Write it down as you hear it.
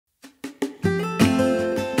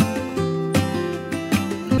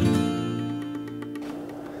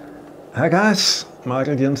Hi guys,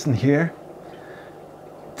 Michael Jensen here.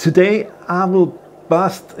 Today I will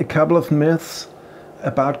bust a couple of myths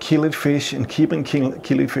about killifish and keeping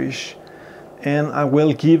killifish, and I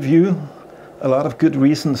will give you a lot of good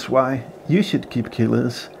reasons why you should keep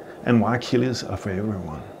killies and why killies are for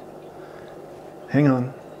everyone. Hang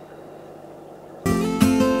on.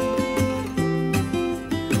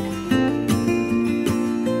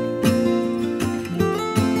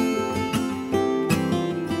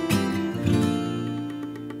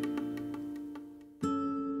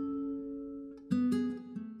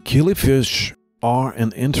 Killifish are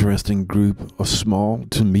an interesting group of small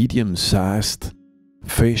to medium-sized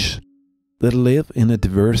fish that live in a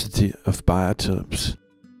diversity of biotopes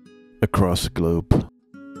across the globe.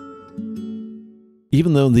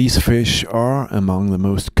 Even though these fish are among the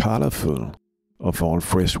most colorful of all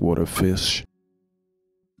freshwater fish,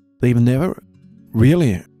 they've never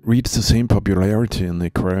really reached the same popularity in the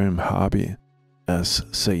aquarium hobby as,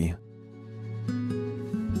 say,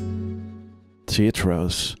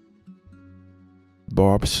 tetras,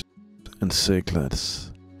 barbs and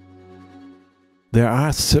cichlids. There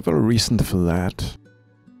are several reasons for that,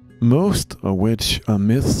 most of which are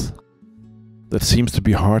myths that seems to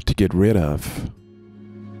be hard to get rid of.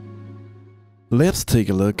 Let's take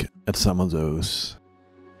a look at some of those.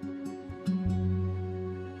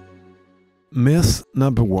 Myth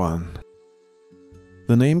number 1.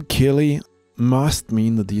 The name killi must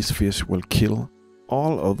mean that these fish will kill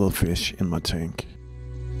all other fish in my tank.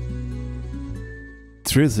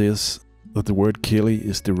 Truth is that the word killi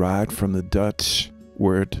is derived from the Dutch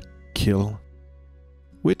word kill,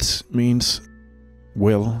 which means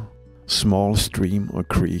well, small stream or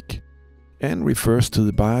creek, and refers to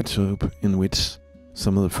the biotope in which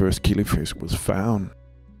some of the first killifish was found.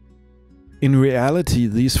 In reality,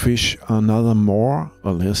 these fish are neither more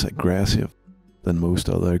or less aggressive than most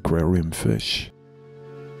other aquarium fish.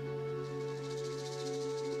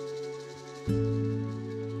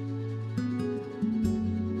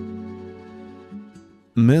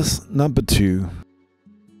 Myth number 2.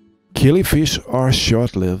 Killifish are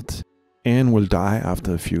short-lived and will die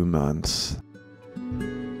after a few months.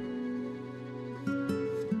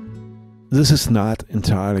 This is not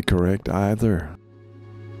entirely correct either.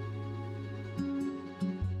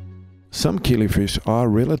 Some killifish are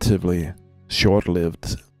relatively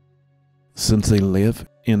short-lived, since they live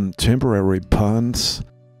in temporary ponds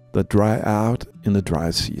that dry out in the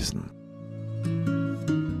dry season.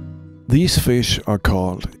 These fish are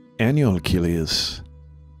called annual killies.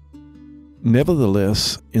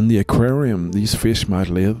 Nevertheless, in the aquarium these fish might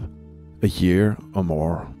live a year or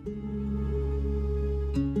more.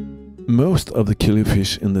 Most of the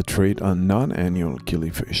killifish in the trade are non-annual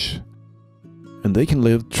killifish, and they can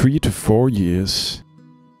live 3 to 4 years,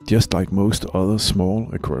 just like most other small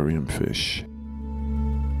aquarium fish.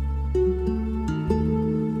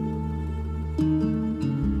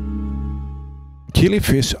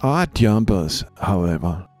 Killifish are jumpers,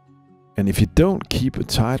 however, and if you don't keep a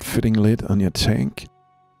tight-fitting lid on your tank,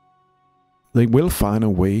 they will find a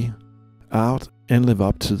way out and live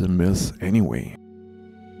up to the myth anyway.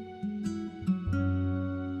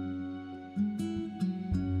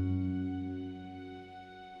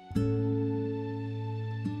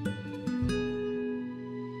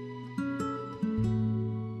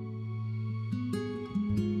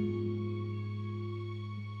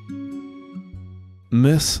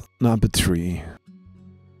 Myth number 3.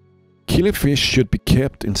 Killifish should be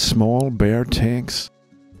kept in small bare tanks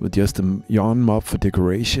with just a yarn mop for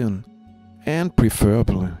decoration and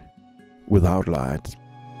preferably without light.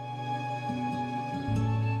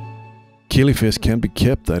 Killifish can be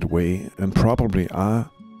kept that way and probably are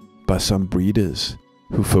by some breeders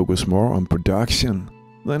who focus more on production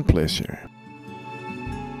than pleasure.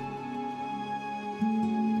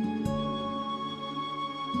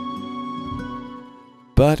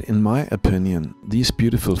 But in my opinion, these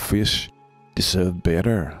beautiful fish deserve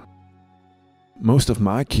better. Most of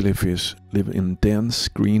my killifish live in dense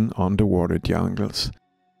green underwater jungles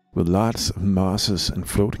with lots of mosses and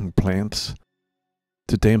floating plants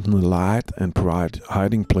to dampen the light and provide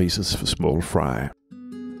hiding places for small fry.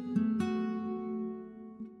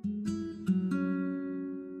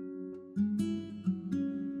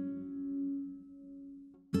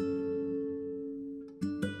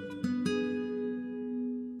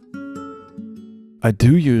 I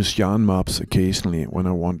do use yarn mops occasionally when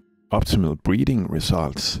I want optimal breeding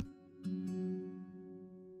results.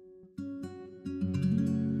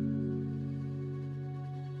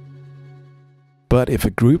 But if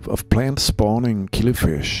a group of plant-spawning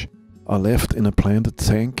killifish are left in a planted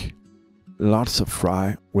tank, lots of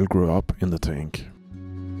fry will grow up in the tank.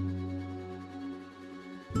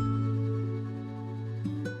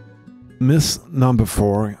 Myth number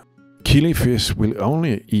 4. Killifish will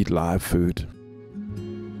only eat live food.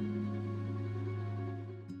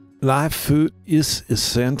 Live food is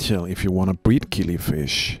essential if you want to breed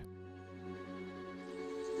killifish.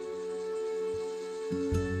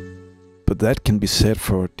 But that can be said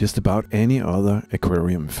for just about any other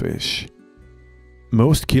aquarium fish.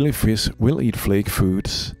 Most killifish will eat flake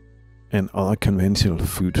foods and other conventional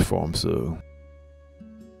food forms though.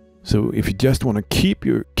 So if you just want to keep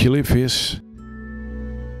your killifish,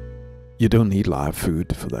 you don't need live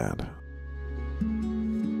food for that.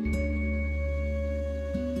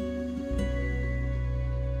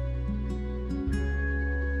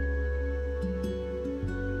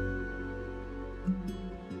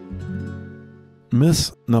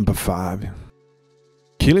 Myth number 5.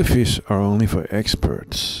 Killifish are only for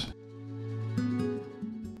experts.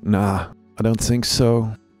 Nah, I don't think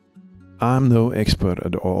so. I'm no expert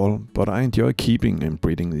at all, but I enjoy keeping and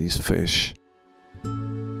breeding these fish.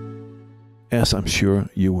 As I'm sure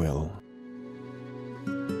you will.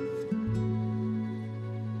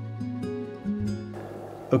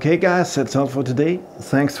 Okay guys, that's all for today.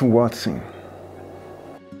 Thanks for watching.